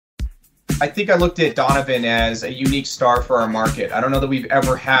I think I looked at Donovan as a unique star for our market. I don't know that we've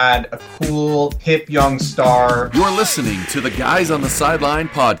ever had a cool, hip, young star. You're listening to the Guys on the Sideline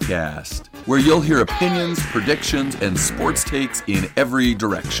podcast, where you'll hear opinions, predictions, and sports takes in every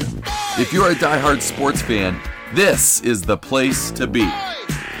direction. If you're a diehard sports fan, this is the place to be.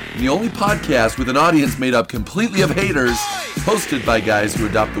 The only podcast with an audience made up completely of haters, hosted by guys who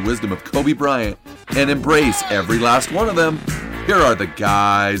adopt the wisdom of Kobe Bryant and embrace every last one of them. Here are the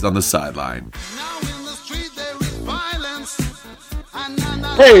Guys on the Sideline.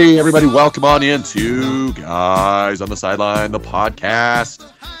 Hey, everybody, welcome on into Guys on the Sideline, the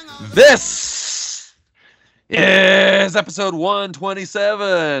podcast. This is episode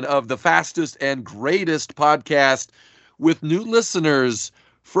 127 of the fastest and greatest podcast with new listeners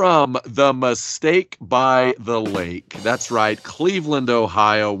from the Mistake by the Lake. That's right, Cleveland,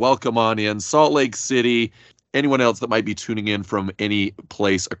 Ohio. Welcome on in. Salt Lake City. Anyone else that might be tuning in from any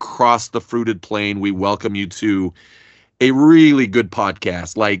place across the fruited plain, we welcome you to a really good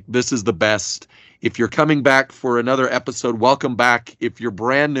podcast. Like, this is the best. If you're coming back for another episode, welcome back. If you're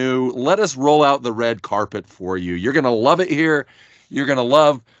brand new, let us roll out the red carpet for you. You're going to love it here. You're going to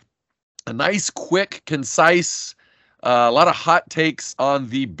love a nice, quick, concise, a lot of hot takes on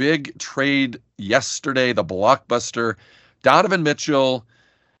the big trade yesterday, the blockbuster Donovan Mitchell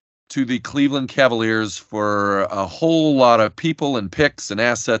to the Cleveland Cavaliers for a whole lot of people and picks and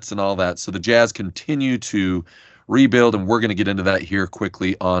assets and all that. So the Jazz continue to rebuild, and we're going to get into that here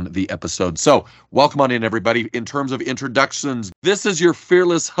quickly on the episode. So welcome on in, everybody. In terms of introductions, this is your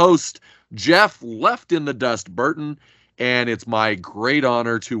fearless host, Jeff Left in the Dust Burton, and it's my great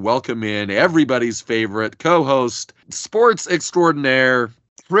honor to welcome in everybody's favorite co-host, sports extraordinaire,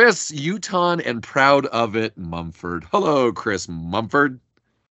 Chris Uton and proud of it, Mumford. Hello, Chris Mumford.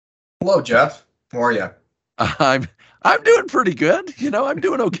 Hello, Jeff. How are you? I'm doing pretty good. You know, I'm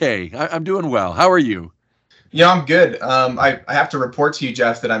doing okay. I'm doing well. How are you? Yeah, I'm good. I have to report to you,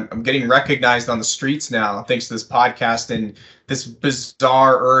 Jeff, that I'm getting recognized on the streets now, thanks to this podcast and this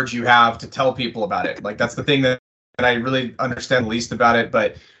bizarre urge you have to tell people about it. Like, that's the thing that I really understand the least about it.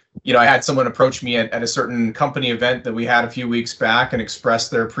 But, you know, I had someone approach me at a certain company event that we had a few weeks back and express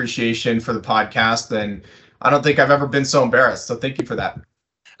their appreciation for the podcast. And I don't think I've ever been so embarrassed. So thank you for that.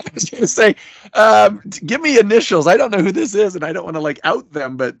 I was going to say, give me initials. I don't know who this is, and I don't want to like out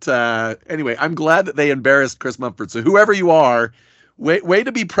them. But anyway, I'm glad that they embarrassed Chris Mumford. So whoever you are, way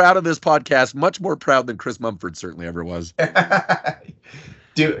to be proud of this podcast. Much more proud than Chris Mumford certainly ever was.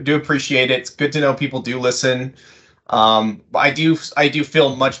 do appreciate it. It's good to know people do listen. I do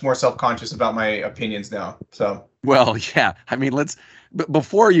feel much more self-conscious about my opinions now. So well, yeah. I mean,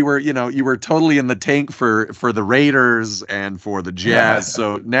 before you were totally in the tank for the Raiders and for the Jazz.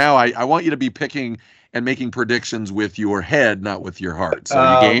 So now I want you to be picking and making predictions with your head, not with your heart.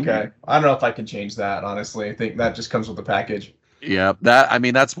 So you game? Okay. I don't know if I can change that, honestly. I think that just comes with the package. Yeah,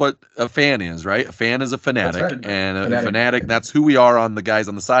 that's what a fan is, right? A fan is a fanatic, right. And a fanatic, that's who we are on the Guys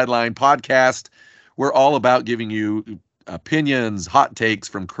on the Sideline podcast. We're all about giving you opinions, hot takes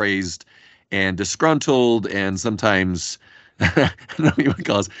from crazed and disgruntled and sometimes I don't know what you would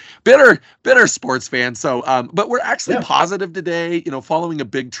call us bitter sports fans. So, but we're actually positive today, you know, following a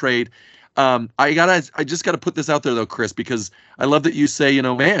big trade. I just gotta put this out there though, Chris, because I love that you say, you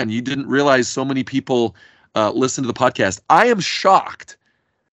know, man, you didn't realize so many people listen to the podcast. I am shocked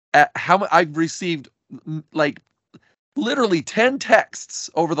at how I've received like literally 10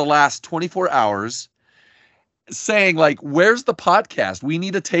 texts over the last 24 hours saying like, where's the podcast? We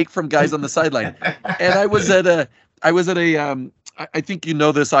need a take from Guys on the Sideline. And I was at a I think you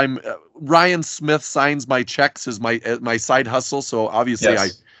know this. Ryan Smith signs my checks as my side hustle. So obviously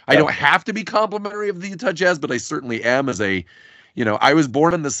I don't have to be complimentary of the Utah Jazz, but I certainly am as a, you know, I was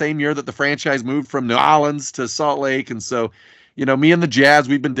born in the same year that the franchise moved from New Orleans to Salt Lake. And so, you know, me and the Jazz,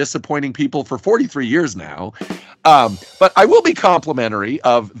 we've been disappointing people for 43 years now. But I will be complimentary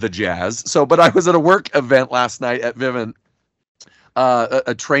of the Jazz. So, but I was at a work event last night at Vivint,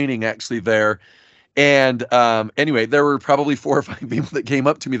 a training actually there. And anyway, there were probably 4 or 5 people that came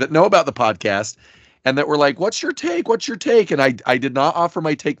up to me that know about the podcast and that were like, what's your take? What's your take? And I did not offer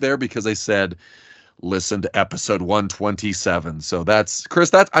my take there because I said, listen to episode 127. So that's,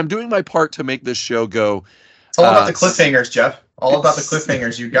 Chris, I'm doing my part to make this show go. It's all about the cliffhangers, Jeff. All about the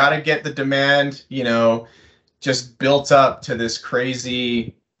cliffhangers. You got to get the demand, you know, just built up to this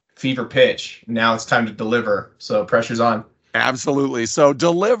crazy fever pitch. Now it's time to deliver. So pressure's on. Absolutely. So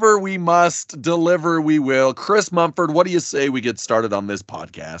deliver we must, deliver we will. Chris Mumford, what do you say we get started on this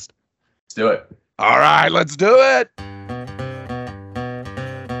podcast? Let's do it. All right, let's do it.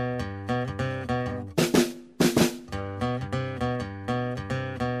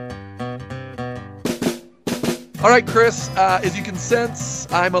 All right, Chris, as you can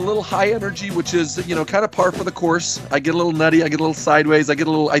sense, I'm a little high energy, which is, kind of par for the course. I get a little nutty. I get a little sideways.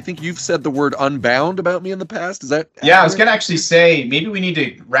 I think you've said the word unbound about me in the past. Is that accurate? Yeah, I was going to actually say, maybe we need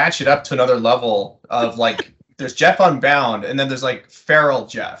to ratchet up to another level of there's Jeff Unbound, and then there's Feral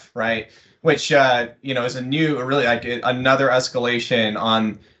Jeff, right? Which, is really another escalation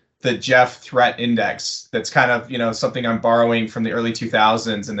on the Jeff threat index. That's kind of, something I'm borrowing from the early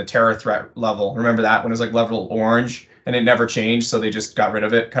 2000s and the terror threat level. Remember that when it was level orange and it never changed, so they just got rid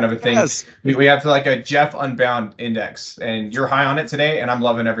of it, kind of a thing. Yes. We have a Jeff Unbound index, and you're high on it today, and I'm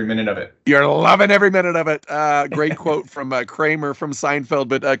loving every minute of it. You're loving every minute of it. Great quote from Kramer from Seinfeld.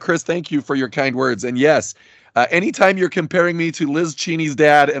 But Chris, thank you for your kind words. And yes, anytime you're comparing me to Liz Cheney's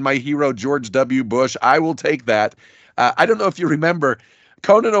dad and my hero George W. Bush, I will take that. I don't know if you remember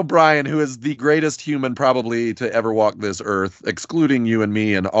Conan O'Brien, who is the greatest human probably to ever walk this earth, excluding you and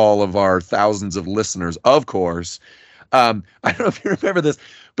me and all of our thousands of listeners, of course. I don't know if you remember this,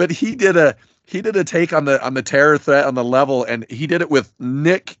 but he did a take on the terror threat on the level, and he did it with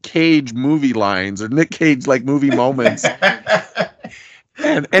Nick Cage movie lines or Nick Cage movie moments.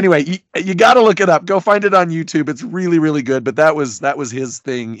 And anyway, you got to look it up. Go find it on YouTube. It's really, really good. But that was his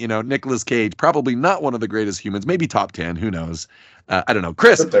thing. Nicolas Cage, probably not one of the greatest humans, maybe top 10. Who knows? I don't know.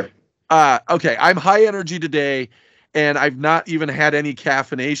 Chris. Okay, I'm high energy today, and I've not even had any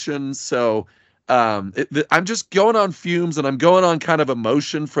caffeination. So I'm just going on fumes, and I'm going on kind of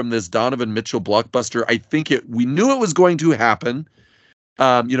emotion from this Donovan Mitchell blockbuster. I think we knew it was going to happen.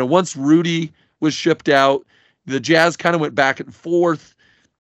 Once Rudy was shipped out, the Jazz kind of went back and forth.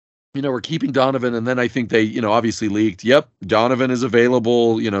 We're keeping Donovan, and then I think they, obviously leaked, yep, Donovan is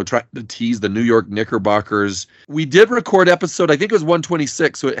available, trying to tease the New York Knickerbockers. We did record episode, I think it was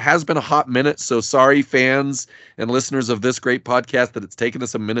 126, so it has been a hot minute, so sorry, fans and listeners of this great podcast, that it's taken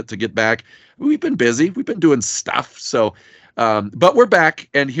us a minute to get back. We've been busy. We've been doing stuff, so, but we're back,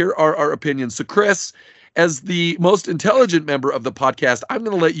 and here are our opinions. So, Chris, as the most intelligent member of the podcast, I'm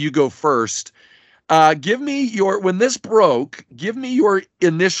going to let you go first. Give me when this broke, give me your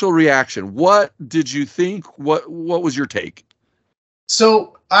initial reaction. What did you think? What was your take?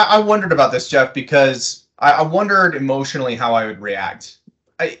 So I wondered about this, Jeff, because I wondered emotionally how I would react.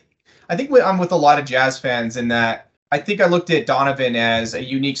 I think I'm with a lot of Jazz fans in that I think I looked at Donovan as a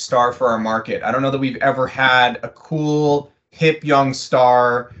unique star for our market. I don't know that we've ever had a cool, hip, young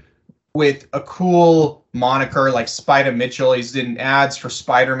star with a cool moniker like Spider Mitchell. He's in ads for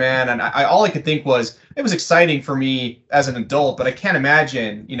Spider-Man, and all I could think was it was exciting for me as an adult, but I can't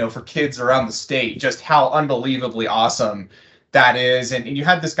imagine, for kids around the state, just how unbelievably awesome that is. And you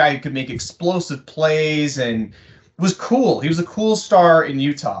had this guy who could make explosive plays and it was cool. He was a cool star in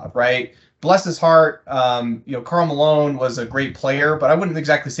Utah, right? Bless his heart. Karl Malone was a great player, but I wouldn't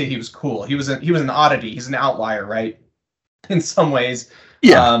exactly say he was cool. He was an oddity. He's an outlier, right? In some ways.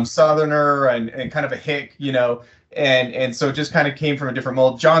 Yeah. Southerner and kind of a hick, and so just kind of came from a different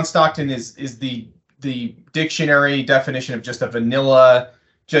mold. John Stockton is the dictionary definition of just a vanilla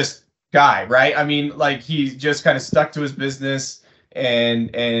just guy, right? I mean, he just kind of stuck to his business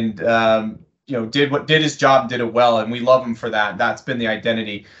and did his job and did it well, and we love him for that. That's been the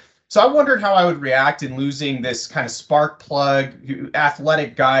identity. So I wondered how I would react in losing this kind of spark plug,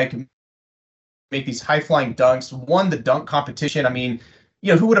 athletic guy, can make these high-flying dunks, won the dunk competition. I mean,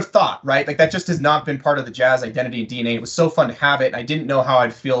 who would have thought, right? That just has not been part of the Jazz identity and DNA. It was so fun to have it, and I didn't know how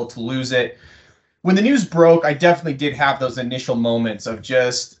I'd feel to lose it. When the news broke, I definitely did have those initial moments of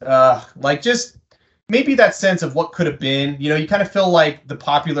just maybe that sense of what could have been. You kind of feel like the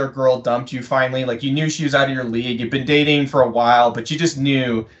popular girl dumped you finally. You knew she was out of your league. You've been dating for a while, but you just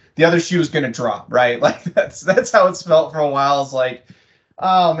knew the other shoe was going to drop, right? That's how it's felt for a while. It's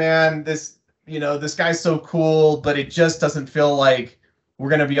oh man, this guy's so cool, but it just doesn't feel like we're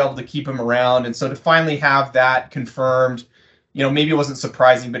going to be able to keep him around. And so to finally have that confirmed, maybe it wasn't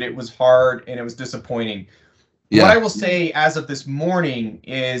surprising, but it was hard and it was disappointing. Yeah. What I will say as of this morning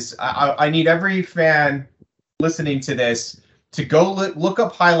is I need every fan listening to this to go look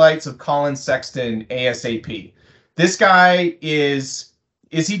up highlights of Colin Sexton ASAP. This guy is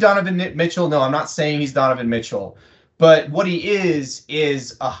he Donovan Mitchell? No, I'm not saying he's Donovan Mitchell. But what he is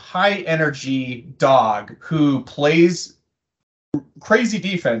a high energy dog who plays crazy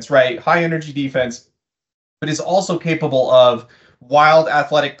defense, right? High energy defense, but is also capable of wild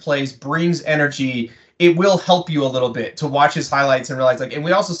athletic plays, brings energy. It will help you a little bit to watch his highlights and realize and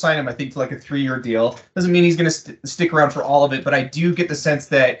we also signed him, I think, to a 3-year deal. Doesn't mean he's going to stick around for all of it, but I do get the sense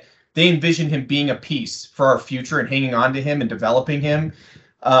that they envision him being a piece for our future and hanging on to him and developing him.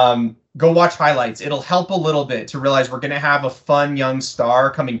 Go watch highlights. It'll help a little bit to realize we're going to have a fun young star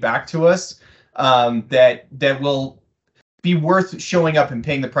coming back to us. that will be worth showing up and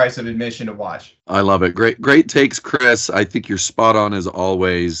paying the price of admission to watch. I love it. Great takes, Chris. I think you're spot on as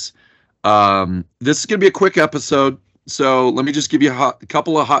always. This is going to be a quick episode, so let me just give you a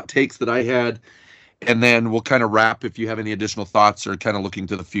couple of hot takes that I had, and then we'll kind of wrap if you have any additional thoughts or kind of looking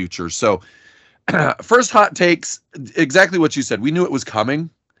to the future. So first hot takes, exactly what you said. We knew it was coming.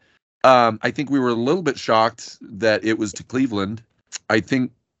 I think we were a little bit shocked that it was to Cleveland. I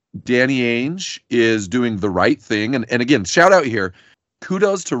think Danny Ainge is doing the right thing. And again, shout out here.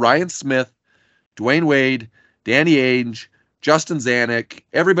 Kudos to Ryan Smith, Dwayne Wade, Danny Ainge, Justin Zanuck,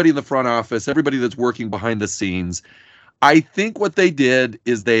 everybody in the front office, everybody that's working behind the scenes. I think what they did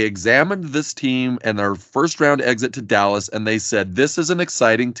is they examined this team and their first round exit to Dallas, and they said, this is an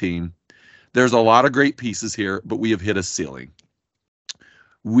exciting team. There's a lot of great pieces here, but we have hit a ceiling.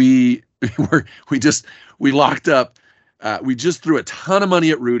 We locked up. We just threw a ton of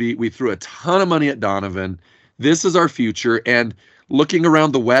money at Rudy. We threw a ton of money at Donovan. This is our future. And looking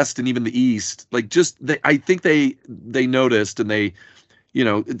around the West and even the East, I think they noticed, and they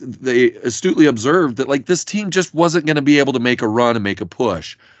astutely observed that this team just wasn't going to be able to make a run and make a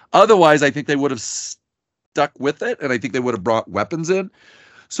push. Otherwise, I think they would have stuck with it, and I think they would have brought weapons in.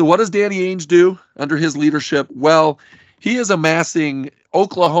 So what does Danny Ainge do under his leadership? Well, he is amassing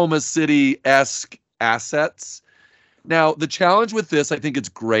Oklahoma City-esque assets. Now, the challenge with this, I think it's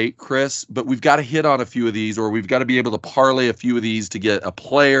great, Chris, but we've got to hit on a few of these, or we've got to be able to parlay a few of these to get a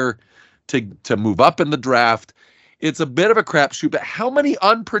player to move up in the draft. It's a bit of a crapshoot, but how many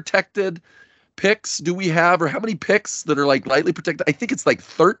unprotected picks do we have, or how many picks that are lightly protected? I think it's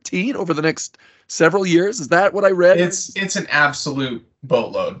 13 over the next several years. Is that what I read? It's an absolute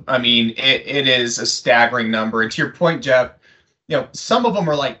boatload. I mean, it is a staggering number. And to your point, Jeff, some of them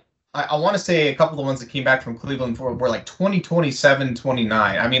are I want to say a couple of the ones that came back from Cleveland were 2027,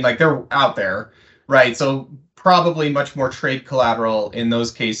 29. I mean, they're out there, right? So probably much more trade collateral in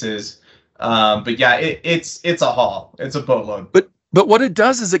those cases. But yeah, it's a haul. It's a boatload. But what it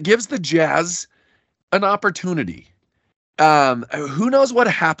does is it gives the Jazz an opportunity. Who knows what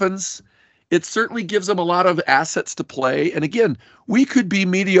happens? It certainly gives them a lot of assets to play. And again, we could be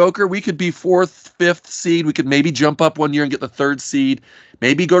mediocre. We could be 4th, 5th seed. We could maybe jump up one year and get the 3rd seed,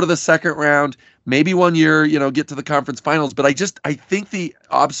 maybe go to the 2nd round, maybe one year, get to the conference finals. But I think the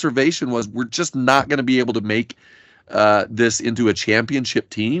observation was we're just not going to be able to make this into a championship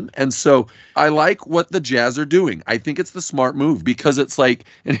team. And so I like what the Jazz are doing. I think it's the smart move, because it's and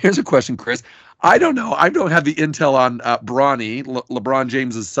here's a question, Chris. I don't know. I don't have the intel on Bronny, LeBron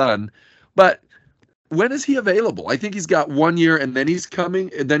James's son, but when is he available? I think he's got 1 year, and then he's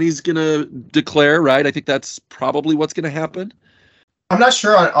coming, and then he's going to declare, right? I think that's probably what's going to happen. I'm not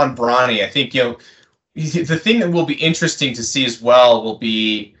sure on Bronny. I think, the thing that will be interesting to see as well will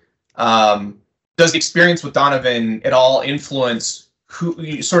be, does the experience with Donovan at all influence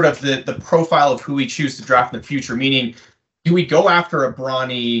who sort of the profile of who we choose to draft in the future? Meaning, do we go after a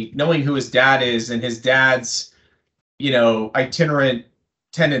Bronny knowing who his dad is and his dad's, itinerant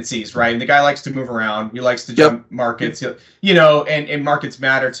tendencies, right? And the guy likes to move around. He likes to jump markets, and markets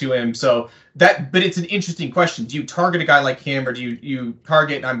matter to him. So but it's an interesting question. Do you target a guy like him, or do you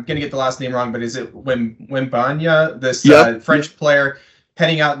target, I'm going to get the last name wrong, but is it Wembanyama, this French player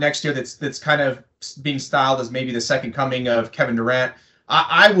heading out next year that's kind of being styled as maybe the second coming of Kevin Durant?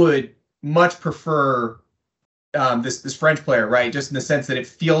 I would much prefer this French player, right? Just in the sense that it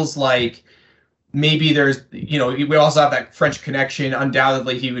feels like maybe there's, we also have that French connection.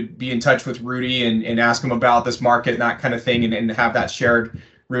 Undoubtedly, he would be in touch with Rudy and ask him about this market and that kind of thing, and have that shared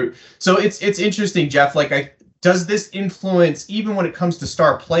route. So it's interesting, Jeff. Does this influence, even when it comes to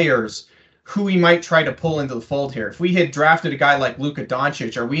star players, who we might try to pull into the fold here? If we had drafted a guy like Luka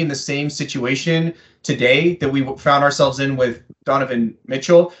Doncic, are we in the same situation today that we found ourselves in with Donovan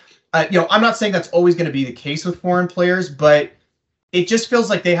Mitchell? I'm not saying that's always going to be the case with foreign players, but it just feels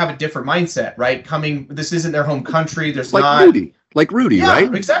like they have a different mindset, right? This isn't their home country. There's Rudy, yeah,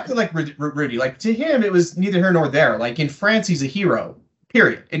 right? Exactly like Rudy. To him, it was neither here nor there. In France, he's a hero.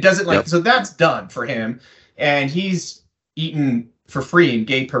 Period. It doesn't so that's done for him, and he's eaten for free in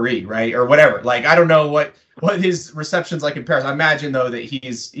Gay Paris, right, or whatever. I don't know what his reception's like in Paris. I imagine though that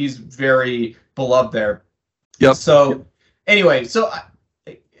he's very beloved there. Yep. So anyway,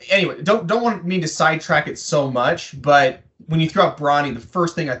 don't want me to sidetrack it so much, but when you threw out Bronny, the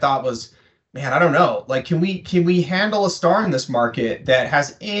first thing I thought was, man, I don't know. Can we handle a star in this market that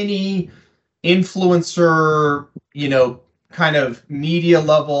has any influencer, kind of media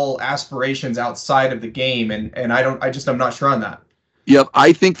level aspirations outside of the game? And I'm not sure on that. Yep,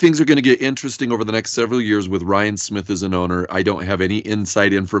 I think things are going to get interesting over the next several years with Ryan Smith as an owner. I don't have any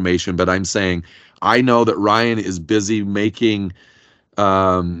inside information, but I'm saying I know that Ryan is busy making.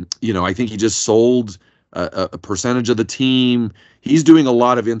 I think he just sold a percentage of the team. He's doing a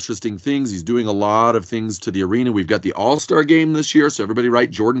lot of interesting things. He's doing a lot of things to the arena. We've got the All-Star game this year, so everybody write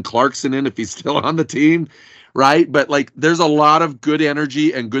Jordan Clarkson in if he's still on the team, right? But like, there's a lot of good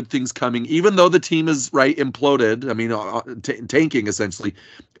energy and good things coming, even though the team is imploded. I mean, tanking essentially.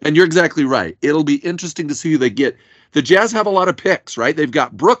 And you're exactly right. It'll be interesting to see who they get. The Jazz have a lot of picks, right? They've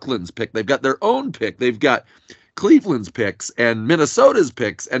got Brooklyn's pick. They've got their own pick. They've got Cleveland's picks and Minnesota's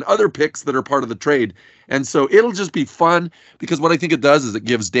picks and other picks that are part of the trade. And so it'll just be fun, because what I think it does is it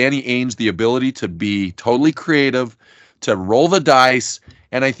gives Danny Ainge the ability to be totally creative, to roll the dice.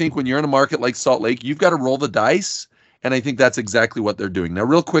 And I think when you're in a market like Salt Lake, you've got to roll the dice. And I think that's exactly what they're doing. Now,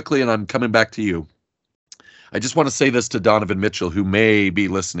 real quickly, and I'm coming back to you, I just want to say this to Donovan Mitchell, who may be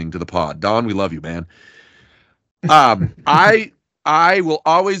listening to the pod. Don, we love you, man. I will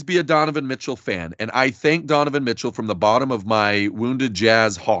always be a Donovan Mitchell fan, and I thank Donovan Mitchell from the bottom of my wounded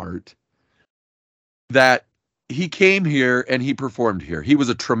Jazz heart that he came here and he performed here. He was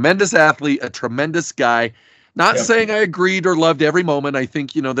a tremendous athlete, a tremendous guy. Not saying I agreed or loved every moment. I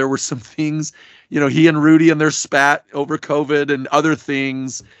think, there were some things, he and Rudy and their spat over COVID and other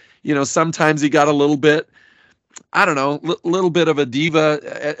things. Sometimes he got a little bit, I don't know, little bit of a diva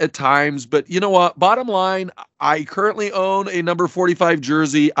at times. But you know what? Bottom line, I currently own a number 45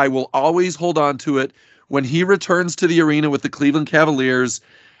 jersey. I will always hold on to it. When he returns to the arena with the Cleveland Cavaliers,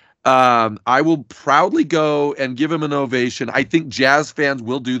 I will proudly go and give him an ovation. I think Jazz fans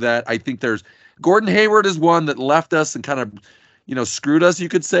will do that. I think Gordon Hayward is one that left us and kind of, screwed us, you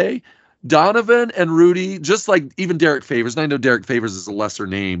could say. Donovan and Rudy, just like even Derek Favors, and I know Derek Favors is a lesser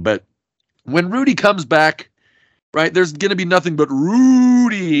name, but when Rudy comes back, right, there's going to be nothing but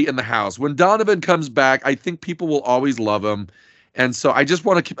Rudy in the house. When Donovan comes back, I think people will always love him. And so I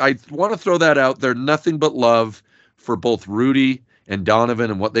want to throw that out there. Nothing but love for both Rudy and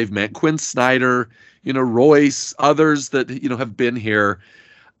Donovan and what they've meant. Quinn Snyder, Royce, others that, have been here.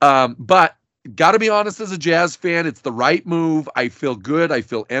 But got to be honest, as a Jazz fan, it's the right move. I feel good. I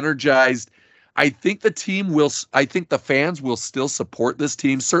feel energized. I think the fans will still support this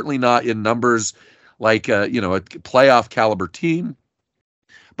team. Certainly not in numbers like a playoff caliber team.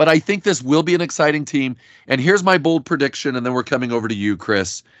 But I think this will be an exciting team. And here's my bold prediction, and then we're coming over to you,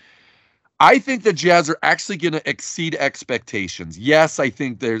 Chris. I think the Jazz are actually going to exceed expectations. Yes, I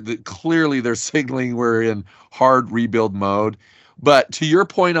think clearly they're signaling we're in hard rebuild mode. But to your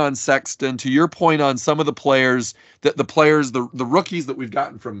point on Sexton, to your point on some of the players, the rookies that we've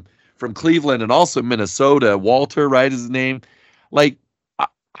gotten from Cleveland and also Minnesota, Walter, right, is his name. Like,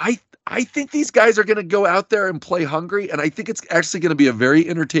 I think these guys are going to go out there and play hungry, and I think it's actually going to be a very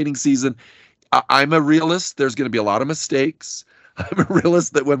entertaining season. I'm a realist. There's going to be a lot of mistakes. I'm a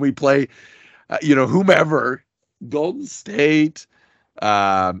realist that when we play, whomever, Golden State,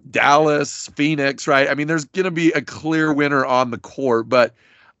 Dallas, Phoenix, right? I mean, there's going to be a clear winner on the court, but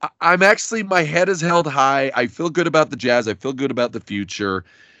I'm actually, my head is held high. I feel good about the Jazz. I feel good about the future.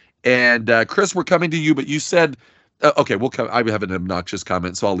 And Chris, we're coming to you, but you said, okay, we'll come. I have an obnoxious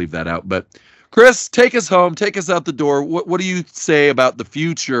comment, so I'll leave that out. But Chris, take us home, take us out the door. What do you say about the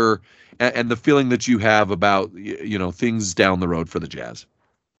future and the feeling that you have about, things down the road for the Jazz?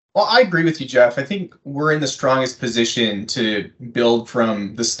 Well, I agree with you, Jeff. I think we're in the strongest position to build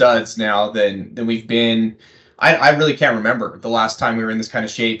from the studs now than we've been. I really can't remember the last time we were in this kind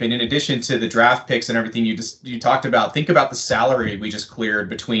of shape. And in addition to the draft picks and everything you talked about, think about the salary we just cleared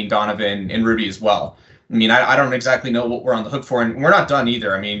between Donovan and Rudy as well. I mean, I don't exactly know what we're on the hook for, and we're not done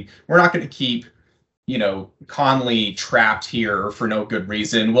either. I mean, we're not going to keep, Conley trapped here for no good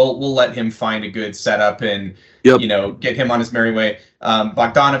reason. We'll let him find a good setup and, get him on his merry way.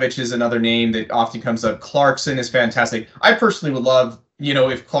 Bogdanovich is another name that often comes up. Clarkson is fantastic. I personally would love,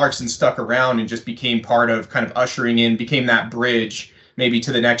 if Clarkson stuck around and just became part of kind of ushering in, became that bridge maybe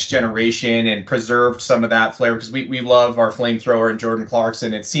to the next generation and preserved some of that flair, because we love our flamethrower and Jordan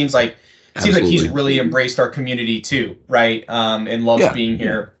Clarkson. It seems like he's really embraced our community too, right? And loves being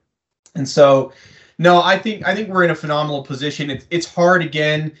here. And so, no, I think we're in a phenomenal position. It's hard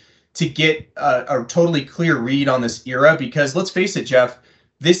again to get a totally clear read on this era, because let's face it, Jeff,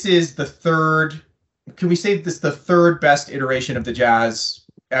 this is the third. Can we say this the third best iteration of the Jazz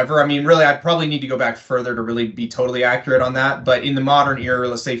ever? I mean, really, I'd probably need to go back further to really be totally accurate on that. But in the modern era,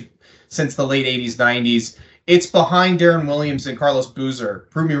 let's say since the late 80s, 90s, it's behind Darren Williams and Carlos Boozer.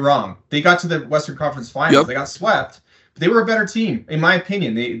 Prove me wrong. They got to the Western Conference Finals. Yep. They got swept. But they were a better team, in my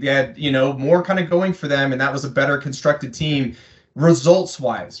opinion. They had, more kind of going for them, and that was a better constructed team.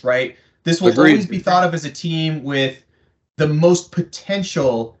 results-wise, right? This will Agreed. always be thought of as a team with the most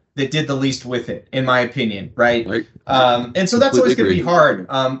potential that did the least with it, in my opinion, right? And so that's always going to be hard.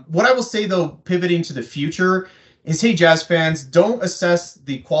 What I will say, though, pivoting to the future, is, hey, Jazz fans, don't assess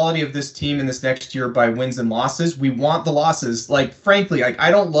the quality of this team in this next year by wins and losses. We want the losses. Like, frankly,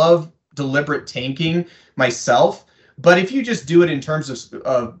 I don't love deliberate tanking myself, but if you just do it in terms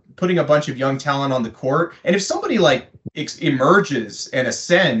of putting a bunch of young talent on the court, and if somebody like emerges and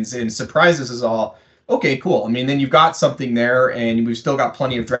ascends and surprises us all, okay, cool. I mean, then you've got something there, and we've still got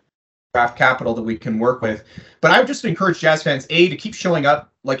plenty of draft capital that we can work with. But I would just encourage Jazz fans, to keep showing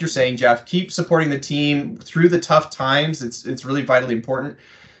up, like you're saying, Jeff, keep supporting the team through the tough times. It's really vitally important.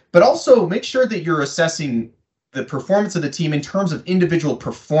 But also make sure that you're assessing the performance of the team in terms of individual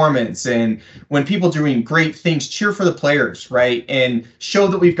performance. And when people are doing great things, cheer for the players, right? And show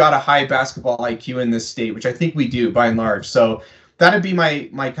that we've got a high basketball IQ in this state, which I think we do by and large. So that'd be my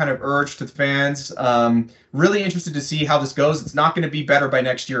kind of urge to the fans. Really interested to see how this goes. It's not going to be better by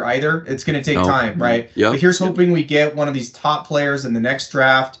next year either. It's going to take time, right? But here's hoping we get one of these top players in the next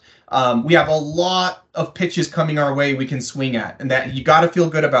draft. We have a lot of pitches coming our way we can swing at, and that you got to feel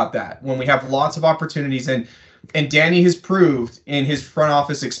good about that when we have lots of opportunities. And Danny has proved in his front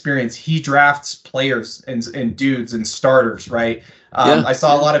office experience, he drafts players and dudes and starters, right? I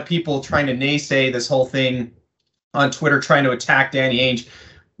saw a lot of people trying to naysay this whole thing on Twitter, trying to attack Danny Ainge.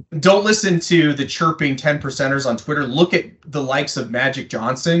 Don't listen to the chirping 10%ers on Twitter. Look at the likes of Magic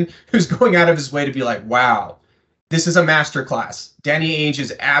Johnson, who's going out of his way to be like, wow, this is a masterclass. Danny Ainge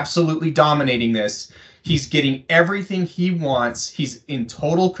is absolutely dominating this. He's getting everything he wants. He's in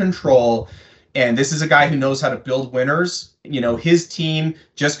total control. And this is a guy who knows how to build winners. You know, his team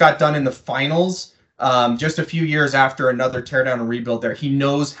just got done in the finals just a few years after another teardown and rebuild there. He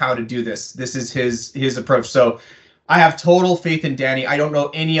knows how to do this. This is his approach. So I have total faith in Danny. I don't know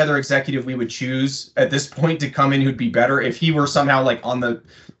any other executive we would choose at this point to come in who'd be better. If he were somehow like on the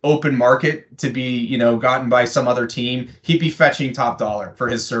open market to be, you know, gotten by some other team, he'd be fetching top dollar for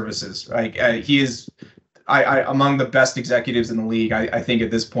his services. Like he is among the best executives in the league, I think,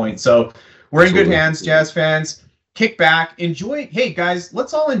 at this point. So we're in good hands, Jazz fans. Kick back, enjoy. Hey, guys,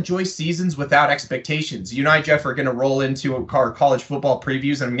 let's all enjoy seasons without expectations. You and I, Jeff, are going to roll into our college football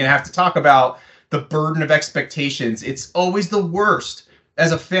previews, and I'm going to have to talk about the burden of expectations. It's always the worst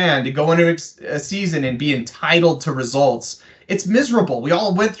as a fan to go into a season and be entitled to results. It's miserable. We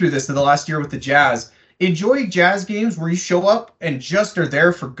all went through this in the last year with the Jazz. Enjoy Jazz games where you show up and just are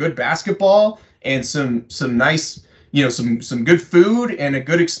there for good basketball and some nice, you know, some good food and a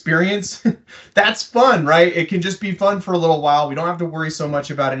good experience. That's fun, right? It can just be fun for a little while. We don't have to worry so much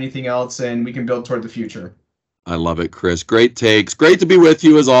about anything else, and we can build toward the future. I love it, Chris. Great takes. Great to be with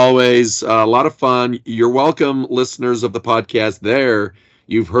you as always. A lot of fun. You're welcome, listeners of the podcast there.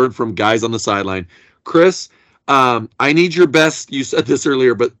 You've heard from guys on the sideline. Chris, I need your best, you said this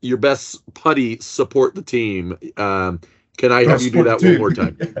earlier, but your best putty support the team. Can I have you do that one more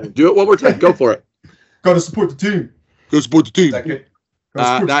time? Do it one more time. Go for it. Got to support the team. Go support the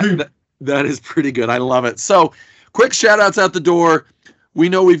team. That is pretty good. I love it. So quick shout outs out the door. We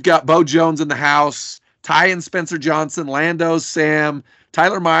know we've got Bo Jones in the house. Ty and Spencer Johnson, Lando, Sam,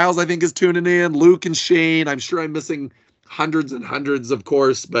 Tyler Miles, I think, is tuning in. Luke and Shane. I'm sure I'm missing hundreds and hundreds, of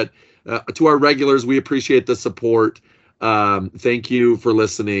course, but to our regulars, we appreciate the support. Thank you for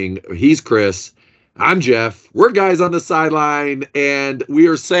listening. He's Chris. I'm Jeff. We're guys on the sideline, and we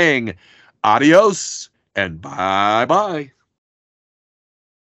are saying adios and bye-bye.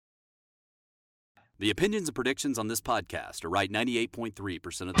 The opinions and predictions on this podcast are right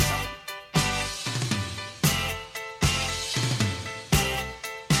 98.3% of the time.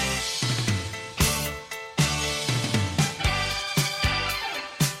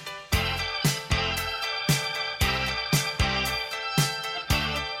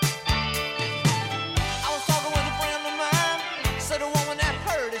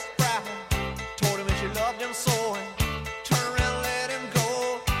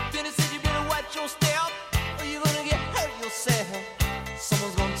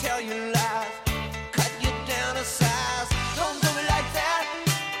 Someone's gonna tell you lies.